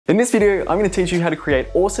In this video, I'm going to teach you how to create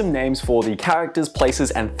awesome names for the characters,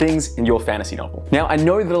 places, and things in your fantasy novel. Now, I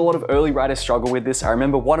know that a lot of early writers struggle with this. I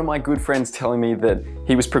remember one of my good friends telling me that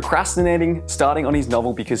he was procrastinating starting on his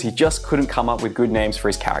novel because he just couldn't come up with good names for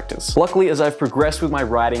his characters. Luckily, as I've progressed with my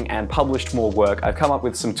writing and published more work, I've come up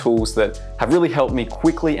with some tools that have really helped me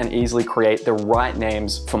quickly and easily create the right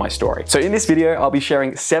names for my story. So in this video, I'll be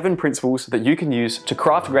sharing 7 principles that you can use to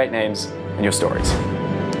craft great names in your stories.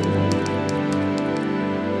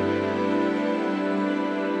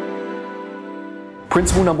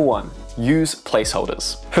 Principle number 1, use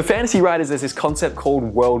placeholders. For fantasy writers, there's this concept called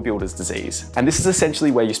world builder's disease. And this is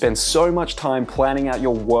essentially where you spend so much time planning out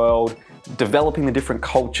your world, developing the different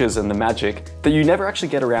cultures and the magic, that you never actually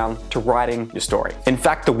get around to writing your story. In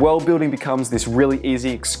fact, the world building becomes this really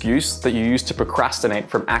easy excuse that you use to procrastinate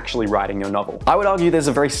from actually writing your novel. I would argue there's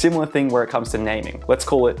a very similar thing where it comes to naming. Let's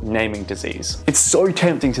call it naming disease. It's so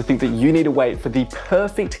tempting to think that you need to wait for the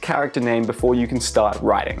perfect character name before you can start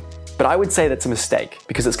writing. But I would say that's a mistake,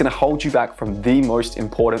 because it's going to hold you back from the most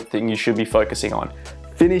important thing you should be focusing on: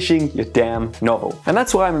 finishing your damn novel. And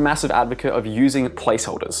that's why I'm a massive advocate of using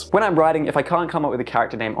placeholders. When I'm writing, if I can't come up with a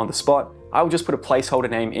character name on the spot, I will just put a placeholder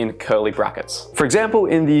name in curly brackets. For example,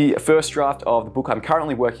 in the first draft of the book I'm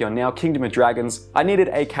currently working on now, Kingdom of Dragons, I needed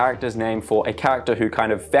a character's name for a character who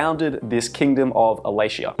kind of founded this kingdom of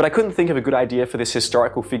Alatia. But I couldn't think of a good idea for this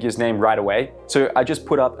historical figure's name right away, so I just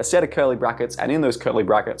put up a set of curly brackets, and in those curly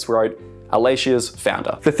brackets wrote Alatia's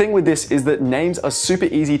founder. The thing with this is that names are super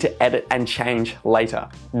easy to edit and change later.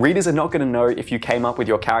 Readers are not going to know if you came up with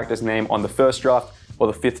your character's name on the first draft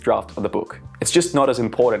or the 5th draft of the book. It's just not as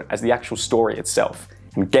important as the actual story itself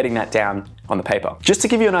and getting that down on the paper. Just to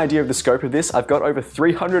give you an idea of the scope of this, I've got over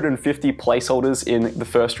 350 placeholders in the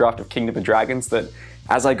first draft of Kingdom of Dragons that,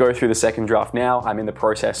 as I go through the second draft now, I'm in the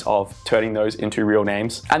process of turning those into real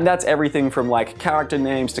names. And that's everything from like character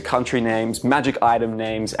names to country names, magic item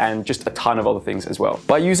names, and just a ton of other things as well.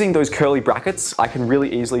 By using those curly brackets, I can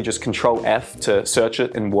really easily just Control F to search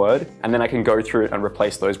it in Word, and then I can go through it and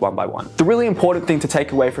replace those one by one. The really important thing to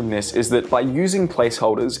take away from this is that by using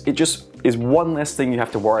placeholders, it just is one less thing you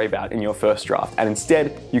have to worry about in your first draft. And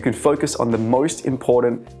instead, you can focus on the most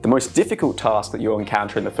important, the most difficult task that you'll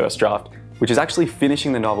encounter in the first draft, which is actually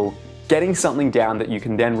finishing the novel, getting something down that you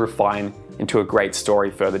can then refine into a great story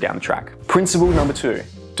further down the track. Principle number 2,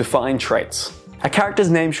 define traits. A character's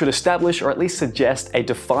name should establish or at least suggest a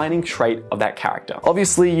defining trait of that character.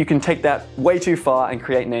 Obviously, you can take that way too far and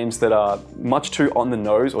create names that are much too on the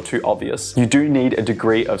nose or too obvious. You do need a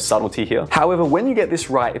degree of subtlety here. However, when you get this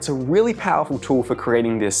right, it's a really powerful tool for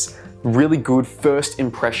creating this really good first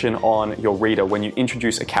impression on your reader. When you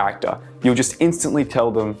introduce a character, you'll just instantly tell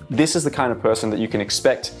them this is the kind of person that you can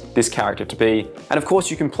expect this character to be. And of course,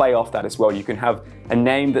 you can play off that as well. You can have a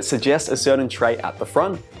name that suggests a certain trait at the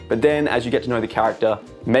front, but then as you get to know the character,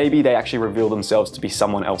 maybe they actually reveal themselves to be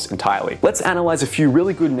someone else entirely. Let's analyze a few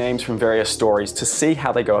really good names from various stories to see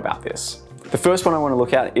how they go about this. The first one I want to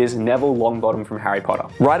look at is Neville Longbottom from Harry Potter.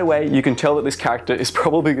 Right away, you can tell that this character is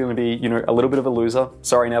probably going to be, a little bit of a loser.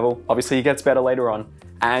 Sorry, Neville. Obviously, he gets better later on.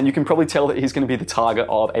 And you can probably tell that he's going to be the target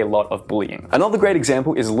of a lot of bullying. Another great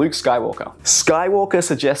example is Luke Skywalker. Skywalker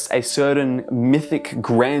suggests a certain mythic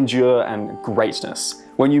grandeur and greatness.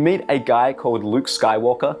 When you meet a guy called Luke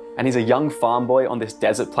Skywalker and he's a young farm boy on this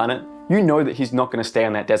desert planet, you know that he's not going to stay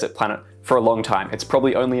on that desert planet for a long time. It's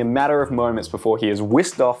probably only a matter of moments before he is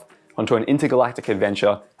whisked off onto an intergalactic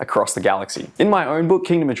adventure across the galaxy. In my own book,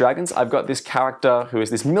 Kingdom of Dragons, I've got this character who is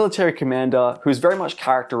this military commander who is very much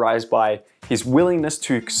characterized by his willingness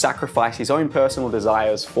to sacrifice his own personal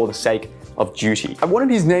desires for the sake of duty. I wanted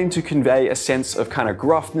his name to convey a sense of kind of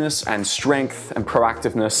gruffness and strength and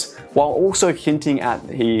proactiveness, while also hinting at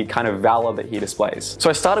the kind of valor that he displays. So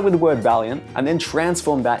I started with the word valiant and then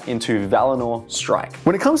transformed that into Valinor Strike.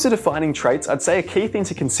 When it comes to defining traits, I'd say a key thing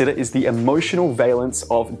to consider is the emotional valence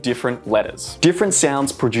of different letters. Different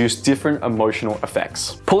sounds produce different emotional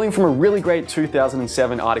effects. Pulling from a really great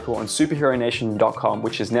 2007 article on superheronation.com,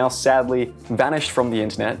 which has now sadly vanished from the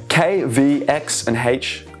internet, K, V, X, and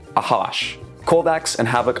H are harsh. Korvax and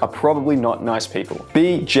Havoc are probably not nice people.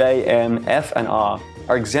 B, J, M, F, and R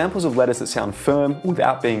are examples of letters that sound firm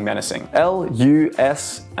without being menacing. L, U,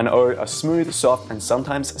 S, and O are smooth, soft, and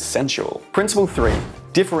sometimes sensual. Principle 3,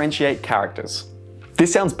 differentiate characters.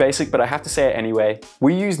 This sounds basic, but I have to say it anyway.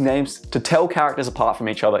 We use names to tell characters apart from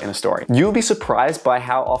each other in a story. You'll be surprised by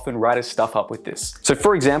how often writers stuff up with this. So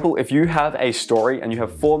for example, if you have a story and you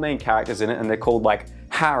have 4 main characters in it and they're called like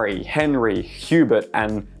Harry, Henry, Hubert,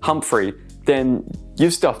 and Humphrey, then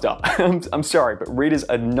you've stuffed up. I'm sorry, but readers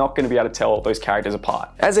are not going to be able to tell those characters apart.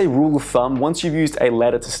 As a rule of thumb, once you've used a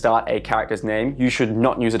letter to start a character's name, you should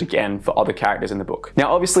not use it again for other characters in the book.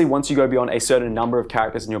 Now, obviously, once you go beyond a certain number of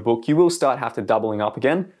characters in your book, you will start have to doubling up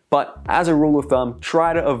again. But as a rule of thumb,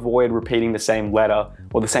 try to avoid repeating the same letter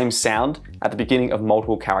or the same sound at the beginning of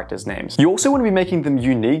multiple characters' names. You also want to be making them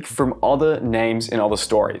unique from other names in other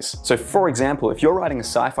stories. So for example, if you're writing a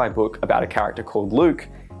sci-fi book about a character called Luke,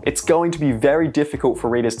 it's going to be very difficult for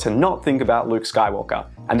readers to not think about Luke Skywalker.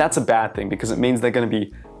 And that's a bad thing because it means they're going to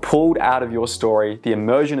be pulled out of your story, the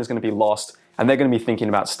immersion is going to be lost, and they're going to be thinking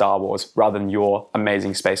about Star Wars rather than your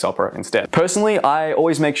amazing space opera instead. Personally, I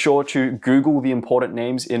always make sure to Google the important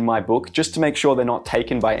names in my book just to make sure they're not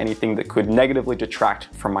taken by anything that could negatively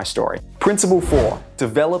detract from my story. Principle 4,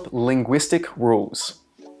 develop linguistic rules.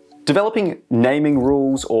 Developing naming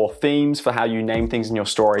rules or themes for how you name things in your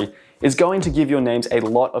story is going to give your names a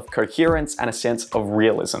lot of coherence and a sense of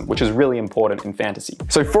realism, which is really important in fantasy.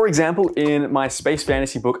 So for example, in my space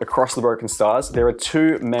fantasy book, Across the Broken Stars, there are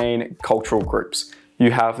two main cultural groups. You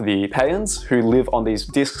have the Payans, who live on these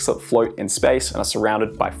disks that float in space and are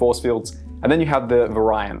surrounded by force fields. And then you have the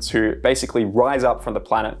Varians, who basically rise up from the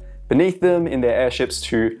planet beneath them in their airships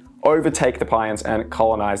to overtake the Payans and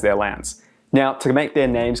colonize their lands. Now, to make their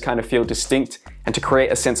names kind of feel distinct and to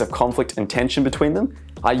create a sense of conflict and tension between them,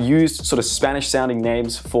 I used sort of Spanish sounding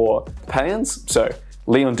names for Payans, so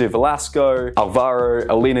Leon de Velasco, Alvaro,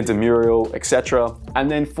 Elena de Muriel, etc.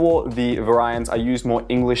 And then for the Varians, I used more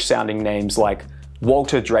English sounding names like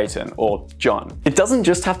Walter Drayton or John. It doesn't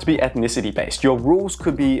just have to be ethnicity based. Your rules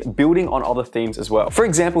could be building on other themes as well. For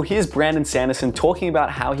example, here's Brandon Sanderson talking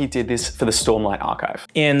about how he did this for the Stormlight Archive.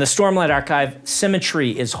 In the Stormlight Archive,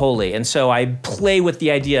 symmetry is holy, and so I play with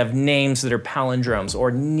the idea of names that are palindromes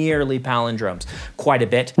or nearly palindromes quite a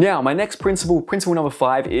bit. Now, my next principle number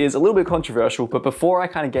 5, is a little bit controversial, but before I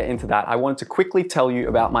kind of get into that, I wanted to quickly tell you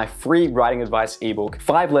about my free writing advice ebook,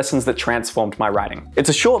 5 Lessons That Transformed My Writing. It's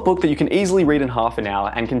a short book that you can easily read in half an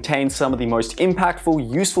hour and contains some of the most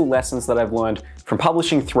impactful, useful lessons that I've learned from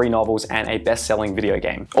publishing 3 novels and a best-selling video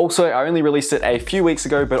game. Also, I only released it a few weeks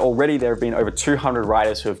ago, but already there have been over 200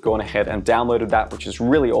 writers who have gone ahead and downloaded that, which is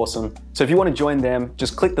really awesome. So if you want to join them,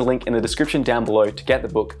 just click the link in the description down below to get the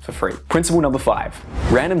book for free. Principle number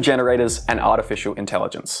 5, random generators and artificial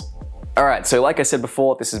intelligence. Alright, so like I said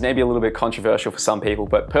before, this is maybe a little bit controversial for some people,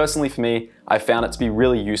 but personally for me, I found it to be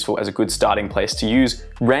really useful as a good starting place to use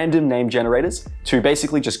random name generators to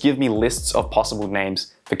basically just give me lists of possible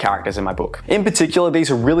names for characters in my book. In particular,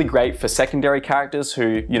 these are really great for secondary characters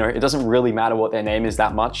who, it doesn't really matter what their name is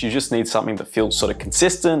that much, you just need something that feels sort of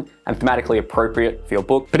consistent and thematically appropriate for your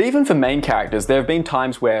book. But even for main characters, there have been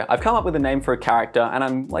times where I've come up with a name for a character and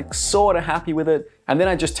I'm like sort of happy with it, and then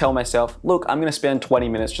I just tell myself, look, I'm gonna spend 20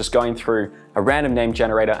 minutes just going through a random name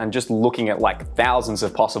generator and just looking at like thousands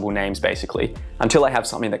of possible names basically, until I have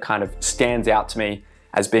something that kind of stands out to me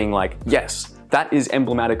as being like, yes, that is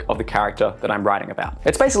emblematic of the character that I'm writing about.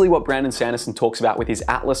 It's basically what Brandon Sanderson talks about with his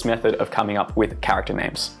Atlas method of coming up with character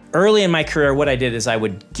names. Early in my career, what I did is I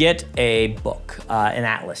would get a book, an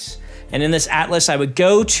atlas. And in this atlas, I would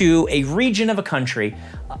go to a region of a country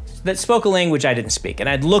that spoke a language I didn't speak, and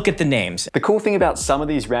I'd look at the names. The cool thing about some of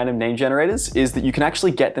these random name generators is that you can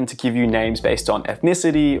actually get them to give you names based on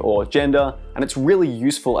ethnicity or gender, and it's really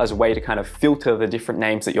useful as a way to kind of filter the different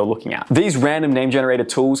names that you're looking at. These random name generator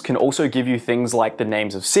tools can also give you things like the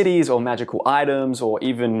names of cities or magical items or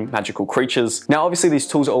even magical creatures. Now, obviously these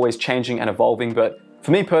tools are always changing and evolving, but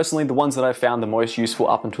for me personally, the ones that I've found the most useful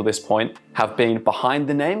up until this point have been behind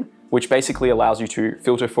the name, which basically allows you to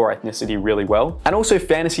filter for ethnicity really well, and also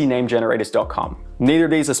fantasynamegenerators.com. Neither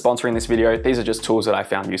of these are sponsoring this video, these are just tools that I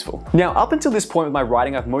found useful. Now, up until this point with my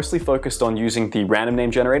writing, I've mostly focused on using the random name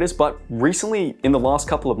generators, but recently, in the last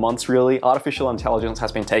couple of months really, artificial intelligence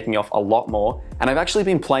has been taking off a lot more, and I've actually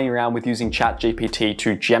been playing around with using ChatGPT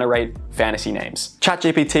to generate fantasy names.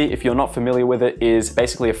 ChatGPT, if you're not familiar with it, is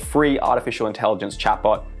basically a free artificial intelligence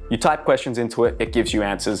chatbot. You type questions into it, it gives you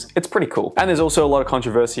answers. It's pretty cool. And there's also a lot of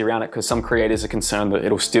controversy around it because some creators are concerned that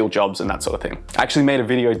it'll steal jobs and that sort of thing. I actually made a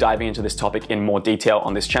video diving into this topic in more detail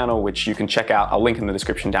on this channel, which you can check out. I'll link in the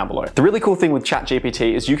description down below. The really cool thing with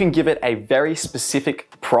ChatGPT is you can give it a very specific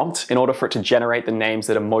prompt in order for it to generate the names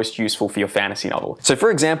that are most useful for your fantasy novel. So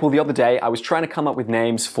for example, the other day I was trying to come up with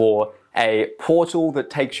names for a portal that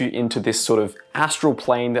takes you into this sort of astral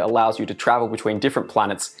plane that allows you to travel between different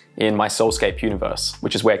planets in my Soulscape universe,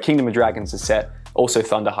 which is where Kingdom of Dragons is set, also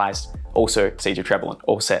Thunder Heist, also Siege of Trebelin,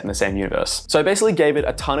 all set in the same universe. So I basically gave it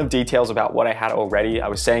a ton of details about what I had already. I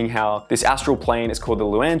was saying how this astral plane is called the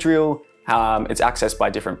Luandriel, It's accessed by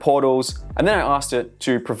different portals. And then I asked it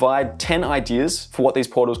to provide 10 ideas for what these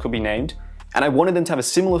portals could be named. And I wanted them to have a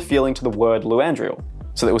similar feeling to the word Luandriel,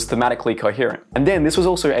 so that it was thematically coherent. And then this was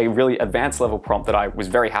also a really advanced level prompt that I was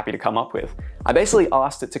very happy to come up with. I basically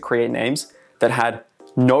asked it to create names that had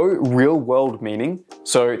no real world meaning,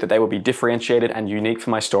 so that they would be differentiated and unique for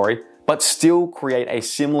my story, but still create a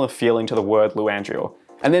similar feeling to the word Luandriel.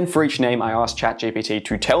 And then for each name, I asked ChatGPT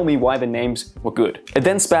to tell me why the names were good. It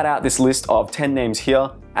then spat out this list of 10 names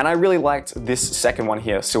here, and I really liked this second one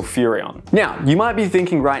here, Sulfurion. Now, you might be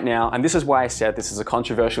thinking right now, and this is why I said this is a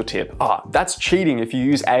controversial tip, that's cheating if you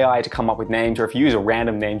use AI to come up with names, or if you use a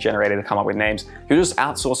random name generator to come up with names. You're just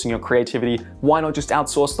outsourcing your creativity. Why not just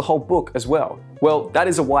outsource the whole book as well? Well, that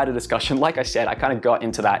is a wider discussion. Like I said, I kind of got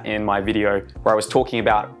into that in my video where I was talking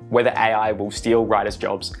about whether AI will steal writers'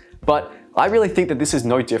 jobs. But I really think that this is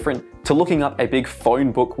no different to looking up a big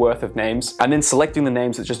phone book worth of names and then selecting the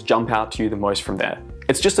names that just jump out to you the most from there.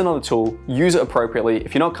 It's just another tool. Use it appropriately.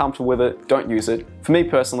 If you're not comfortable with it, don't use it. For me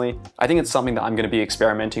personally, I think it's something that I'm going to be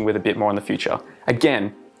experimenting with a bit more in the future.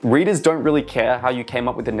 Again, readers don't really care how you came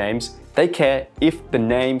up with the names. They care if the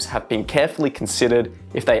names have been carefully considered,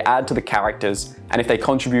 if they add to the characters, and if they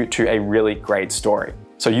contribute to a really great story.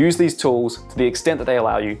 So use these tools to the extent that they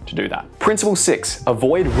allow you to do that. Principle 6,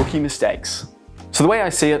 avoid rookie mistakes. So the way I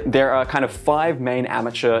see it, there are kind of 5 main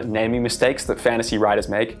amateur naming mistakes that fantasy writers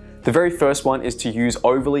make. The very first one is to use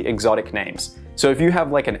overly exotic names. So if you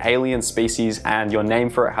have like an alien species and your name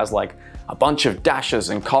for it has like a bunch of dashes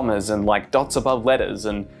and commas and like dots above letters,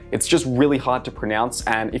 and it's just really hard to pronounce,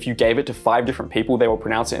 and if you gave it to 5 different people, they will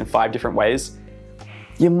pronounce it in 5 different ways,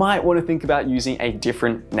 you might want to think about using a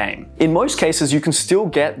different name. In most cases, you can still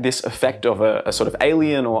get this effect of a sort of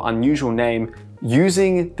alien or unusual name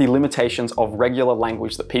using the limitations of regular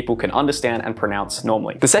language that people can understand and pronounce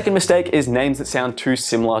normally. The second mistake is names that sound too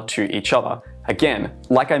similar to each other. Again,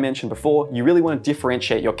 like I mentioned before, you really want to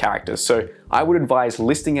differentiate your characters. So I would advise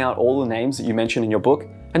listing out all the names that you mentioned in your book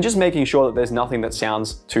and just making sure that there's nothing that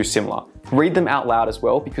sounds too similar. Read them out loud as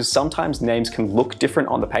well, because sometimes names can look different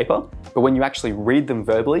on the paper, but when you actually read them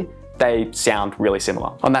verbally, they sound really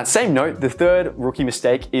similar. On that same note, the third rookie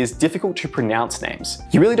mistake is difficult to pronounce names.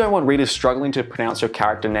 You really don't want readers struggling to pronounce your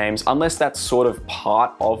character names unless that's sort of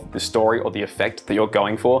part of the story or the effect that you're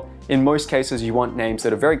going for. In most cases, you want names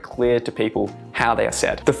that are very clear to people how they are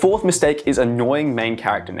said. The fourth mistake is annoying main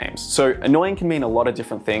character names. So annoying can mean a lot of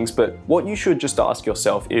different things, but what you should just ask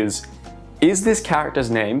yourself is this character's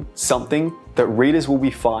name something that readers will be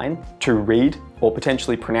fine to read or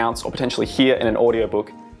potentially pronounce or potentially hear in an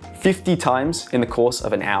audiobook 50 times in the course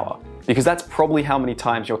of an hour? Because that's probably how many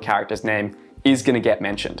times your character's name is going to get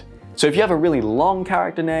mentioned. So if you have a really long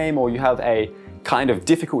character name, or you have a kind of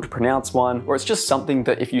difficult to pronounce one, or it's just something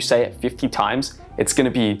that if you say it 50 times, it's going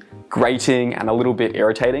to be grating and a little bit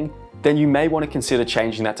irritating, then you may want to consider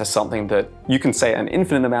changing that to something that you can say an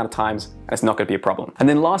infinite amount of times and it's not going to be a problem. And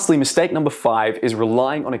then lastly, mistake number 5 is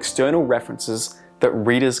relying on external references that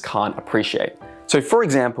readers can't appreciate. So for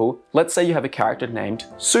example, let's say you have a character named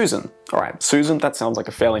Susan. All right, Susan, that sounds like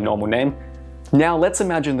a fairly normal name. Now let's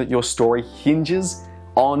imagine that your story hinges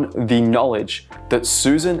on the knowledge that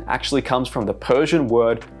Susan actually comes from the Persian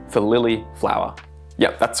word for lily flower.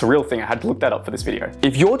 Yep, that's a real thing. I had to look that up for this video.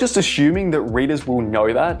 If you're just assuming that readers will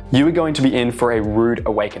know that, you are going to be in for a rude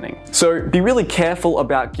awakening. So be really careful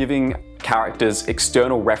about giving characters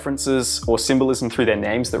external references or symbolism through their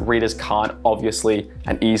names that readers can't obviously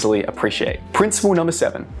and easily appreciate. Principle number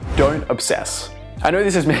 7, don't obsess. I know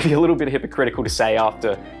this is maybe a little bit hypocritical to say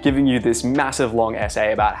after giving you this massive long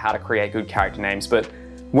essay about how to create good character names, but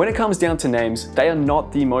when it comes down to names, they are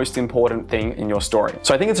not the most important thing in your story.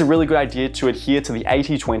 So I think it's a really good idea to adhere to the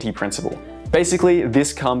 80-20 principle. Basically,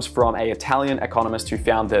 this comes from an Italian economist who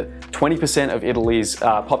found that 20% of Italy's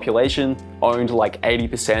population owned like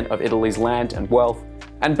 80% of Italy's land and wealth.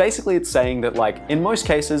 And basically it's saying that like in most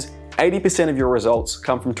cases, 80% of your results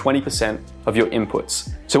come from 20% of your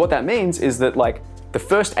inputs. So what that means is that like the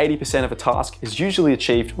first 80% of a task is usually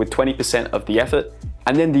achieved with 20% of the effort,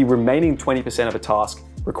 and then the remaining 20% of a task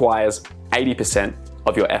requires 80%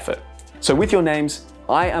 of your effort. So with your names,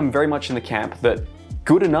 I am very much in the camp that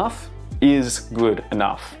good enough is good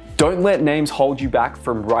enough. Don't let names hold you back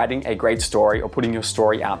from writing a great story or putting your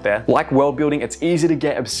story out there. Like world building, it's easy to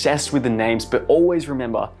get obsessed with the names, but always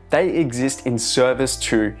remember, they exist in service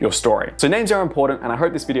to your story. So names are important, and I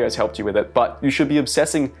hope this video has helped you with it, but you should be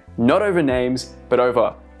obsessing not over names, but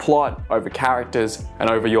over plot, over characters, and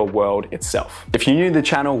over your world itself. If you're new to the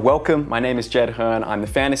channel, welcome. My name is Herne. I'm the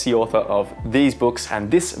fantasy author of these books and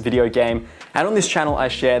this video game. And on this channel, I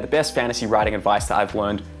share the best fantasy writing advice that I've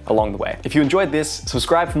learned along the way. If you enjoyed this,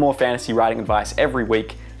 subscribe for more fantasy writing advice every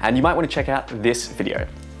week, and you might want to check out this video.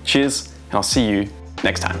 Cheers, and I'll see you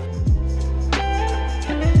next time.